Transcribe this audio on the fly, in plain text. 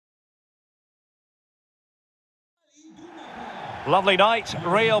Lovely night,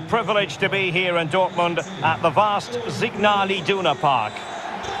 real privilege to be here in Dortmund at the vast Signal Iduna Park.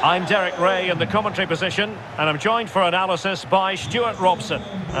 I'm Derek Ray in the commentary position, and I'm joined for analysis by Stuart Robson.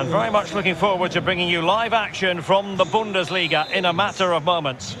 And very much looking forward to bringing you live action from the Bundesliga in a matter of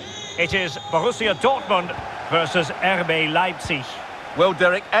moments. It is Borussia Dortmund versus RB Leipzig. Well,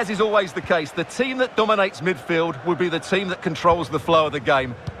 Derek, as is always the case, the team that dominates midfield will be the team that controls the flow of the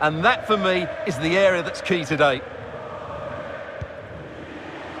game. And that, for me, is the area that's key today.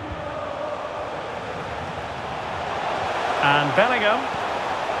 And Bellingham,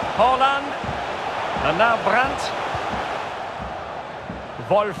 Haaland, and now Brandt.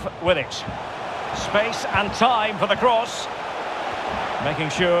 Wolf with it. Space and time for the cross. Making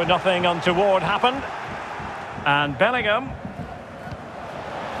sure nothing untoward happened. And Bellingham.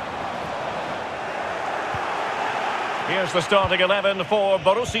 Here's the starting 11 for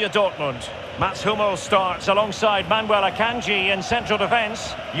Borussia Dortmund. Mats Hummels starts alongside Manuel Akanji in central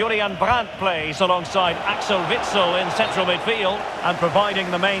defence. Julian Brandt plays alongside Axel Witsel in central midfield. And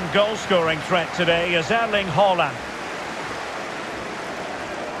providing the main goal-scoring threat today is Erling Haaland.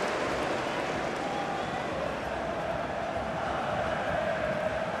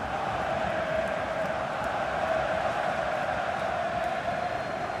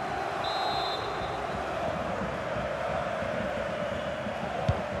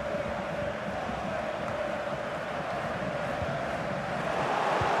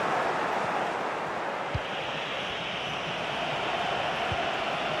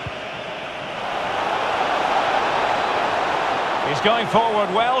 He's going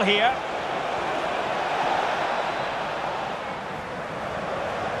forward well here.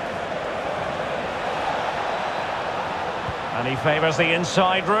 And he favours the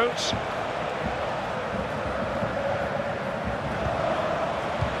inside route.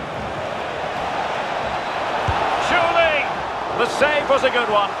 Surely! The save was a good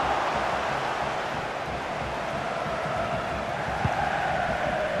one.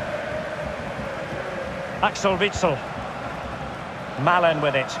 Axel Witsel. Malen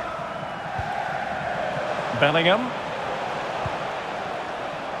with it. Bellingham.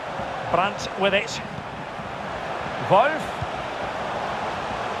 Brandt with it. Wolf.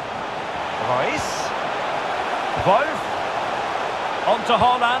 Royce. Wolf. On to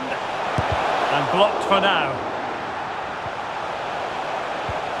Haaland. And blocked for now.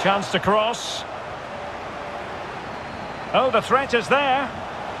 Chance to cross. Oh, the threat is there.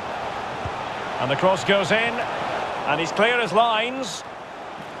 And the cross goes in. And he's clear as lines.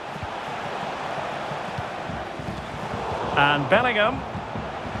 And Bellingham.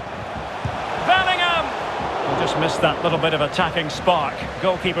 Bellingham! He just missed that little bit of attacking spark.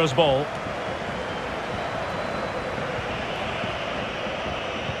 Goalkeeper's ball.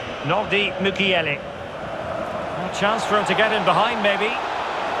 Nordi Mukiele. A chance for him to get in behind, maybe.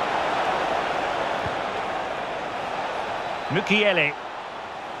 Mukiele.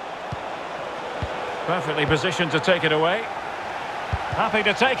 Perfectly positioned to take it away. Happy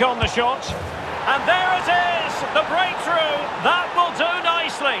to take on the shot. And there it is! The breakthrough! That will do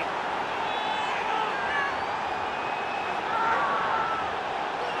nicely.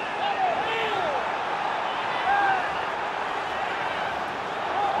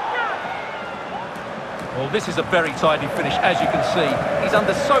 Well, this is a very tidy finish, as you can see. He's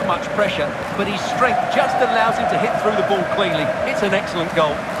under so much pressure, but his strength just allows him to hit through the ball cleanly. It's an excellent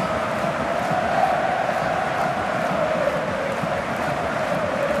goal.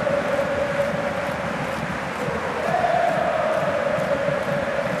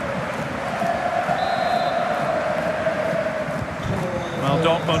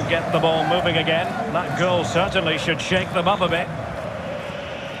 Dortmund get the ball moving again. That goal certainly should shake them up a bit.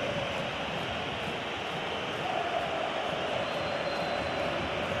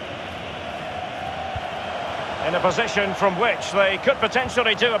 In a position from which they could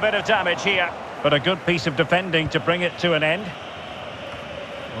potentially do a bit of damage here. But a good piece of defending to bring it to an end.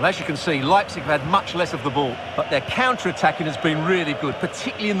 Well, as you can see, Leipzig have had much less of the ball, but their counter-attacking has been really good,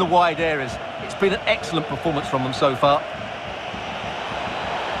 particularly in the wide areas. It's been an excellent performance from them so far.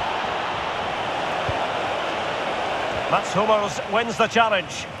 Mats Hummels wins the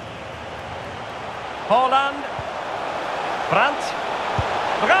challenge. Haaland. Brandt.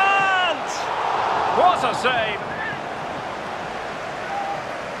 Brandt! What a save!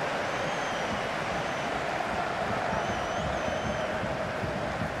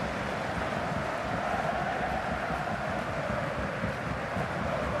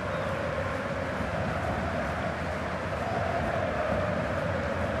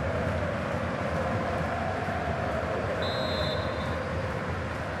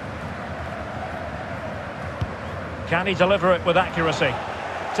 Can he deliver it with accuracy?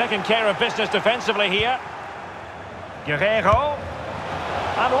 Taking care of business defensively here. Guerrero.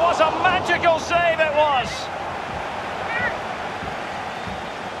 And what a magical save it was!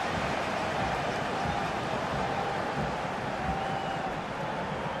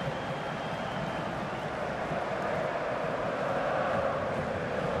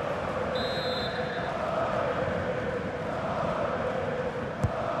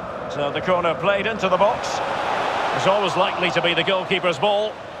 So the corner played into the box. It's always likely to be the goalkeeper's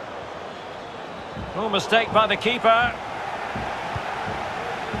ball. No mistake by the keeper.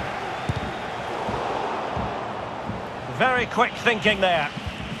 Very quick thinking there.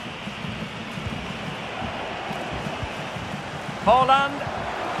 Holland.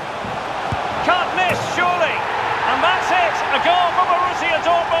 Can't miss, surely. And that's it. A goal for Borussia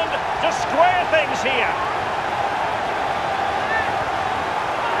Dortmund to square things here.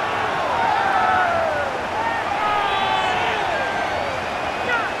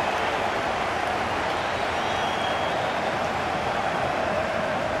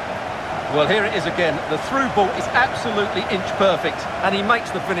 Well, here it is again. The through ball is absolutely inch perfect, and he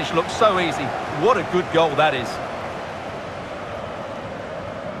makes the finish look so easy. What a good goal that is.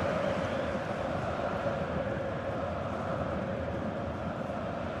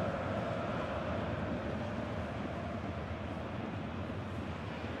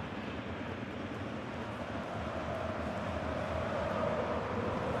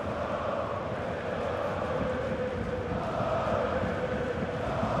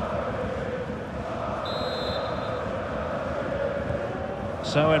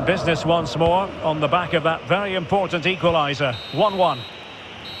 So in business once more, on the back of that very important equaliser. 1-1.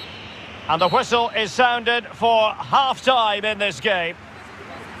 And the whistle is sounded for half-time in this game.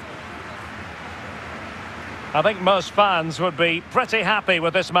 I think most fans would be pretty happy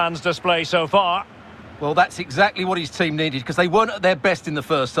with this man's display so far. Well, that's exactly what his team needed, because they weren't at their best in the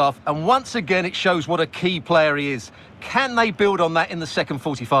first half. And once again, it shows what a key player he is. Can they build on that in the second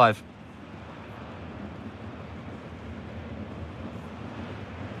 45?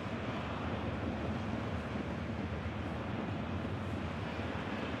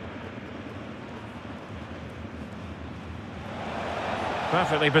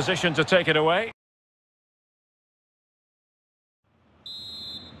 Perfectly positioned to take it away.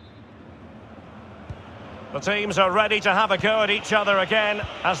 The teams are ready to have a go at each other again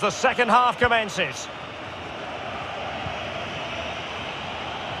as the second half commences.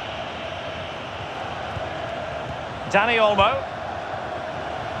 Dani Olmo.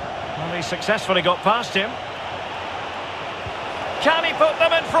 Well, he successfully got past him. Can he put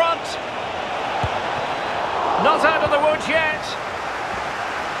them in front? Not out of the woods yet.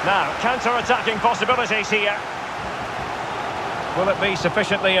 Now, counter-attacking possibilities here. Will it be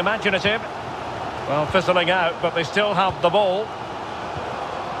sufficiently imaginative? Well, fizzling out, but they still have the ball.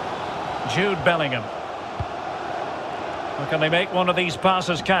 Jude Bellingham. Or can they make one of these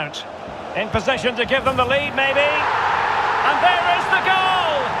passes count? In position to give them the lead, maybe. And there is the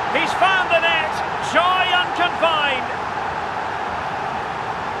goal! He's found the net. Joy unconfined.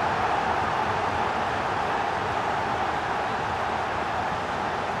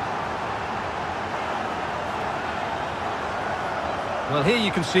 Well, here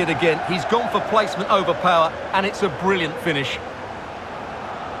you can see it again. He's gone for placement over power, and it's a brilliant finish.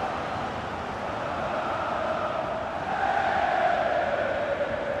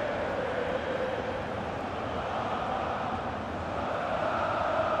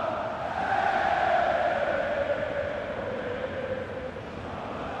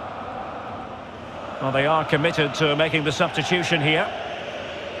 Well, they are committed to making the substitution here.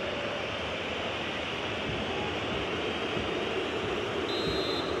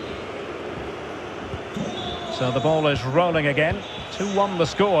 So the ball is rolling again. 2-1 the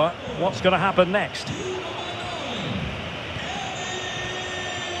score. What's going to happen next?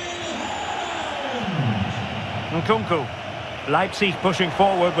 Nkunku. Leipzig pushing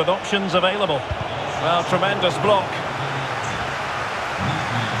forward with options available. Well, tremendous block.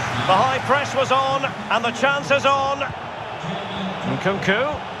 The high press was on, and the chance is on.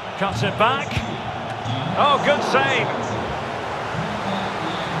 Nkunku cuts it back. Oh, good save.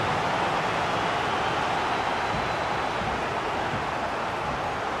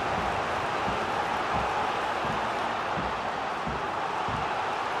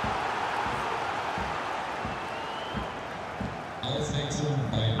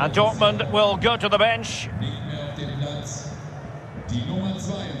 And Dortmund will go to the bench. Die Nummer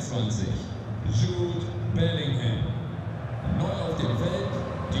 22, Jude Bellingham. Neu auf dem Feld,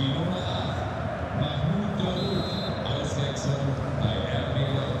 die Nummer 8, Mahmoud Dahoud. Auswechslung bei RB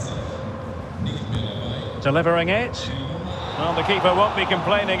Leipzig. Nicht mehr dabei, Delivering it. Well, the keeper won't be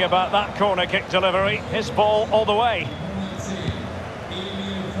complaining about that corner kick delivery. His ball all the way.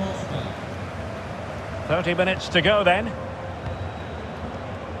 30 minutes to go then.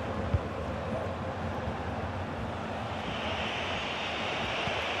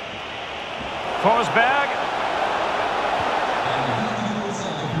 Forsberg.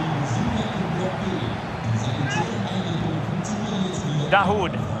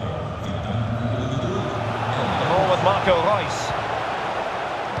 Dahoud. The ball with Marco Reus.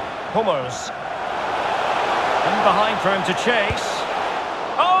 Hummers. And behind for him to chase.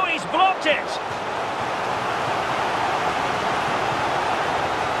 Oh, he's blocked it!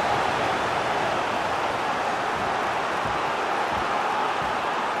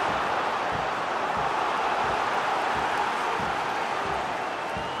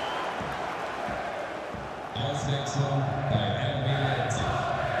 Auswechslung bei RB Leipzig.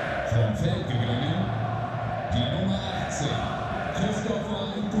 Vom Feld gegangen, die Nummer 18, Christopher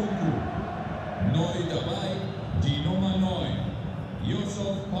Nkunku. Neu dabei, die Nummer 9,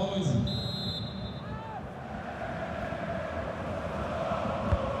 Yusuf Paulsen.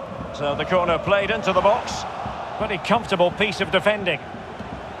 So the corner played into the box. Pretty comfortable piece of defending.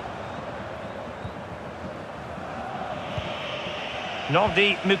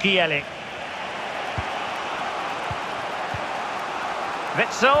 Nordi Mukiele.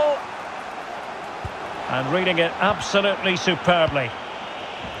 Witsel. And reading it absolutely superbly.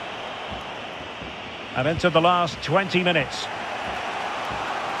 And into the last 20 minutes.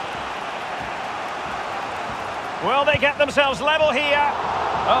 Will they get themselves level here?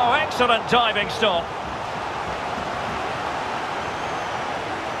 Oh, excellent diving stop.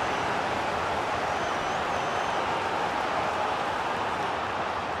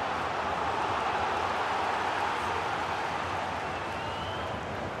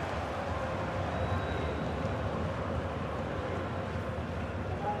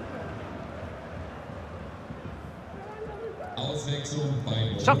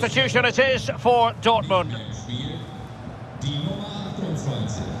 Substitution it is for Dortmund. Die Nummer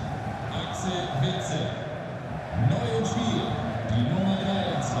 28, Axel Witsel. Neu im Spiel, die Nummer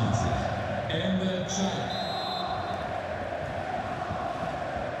 23, Emre Can.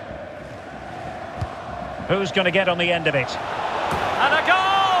 Who's going to get on the end of it? And a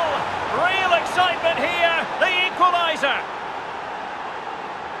goal! Real excitement here, the equaliser.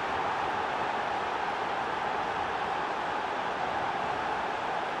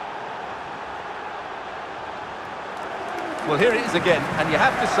 Well, here it is again, and you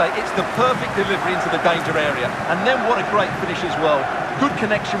have to say it's the perfect delivery into the danger area. And then what a great finish as well. Good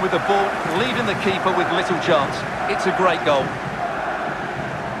connection with the ball, leaving the keeper with little chance. It's a great goal.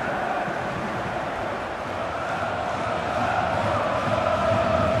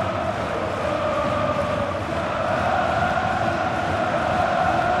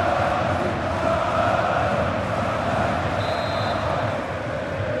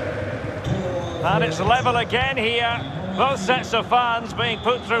 And it's level again here. Both sets of fans being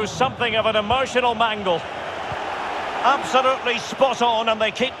put through something of an emotional mangle. Absolutely spot on, and they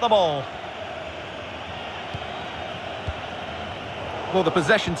keep the ball. Well, the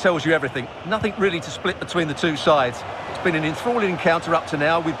possession tells you everything. Nothing really to split between the two sides. It's been an enthralling encounter up to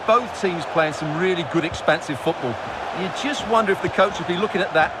now, with both teams playing some really good expansive football. You just wonder if the coach will be looking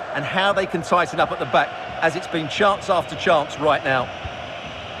at that and how they can tighten up at the back, as it's been chance after chance right now.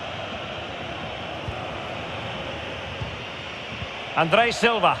 Andre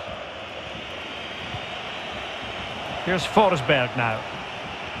Silva. Here's Forsberg now.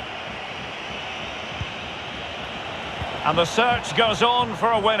 And the search goes on for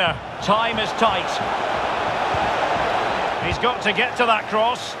a winner. Time is tight. He's got to get to that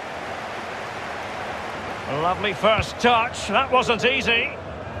cross. A lovely first touch. That wasn't easy.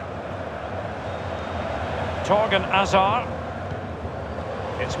 Torgan Hazard.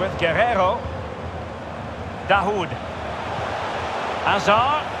 It's with Guerrero. Dahoud.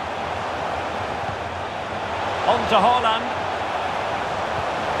 Hazard. On to Haaland.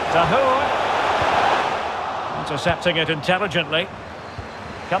 Dahoud. Intercepting it intelligently.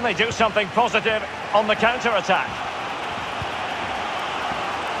 Can they do something positive on the counter-attack?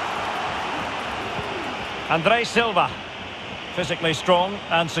 Andre Silva. Physically strong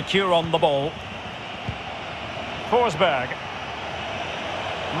and secure on the ball. Forsberg.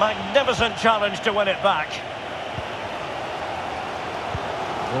 Magnificent challenge to win it back.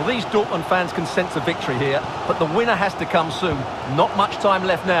 Well, these Dortmund fans can sense a victory here, but the winner has to come soon. Not much time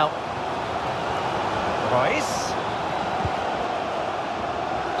left now. Reus.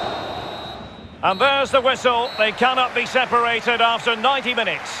 And there's the whistle. They cannot be separated after 90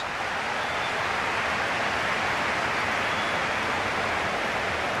 minutes.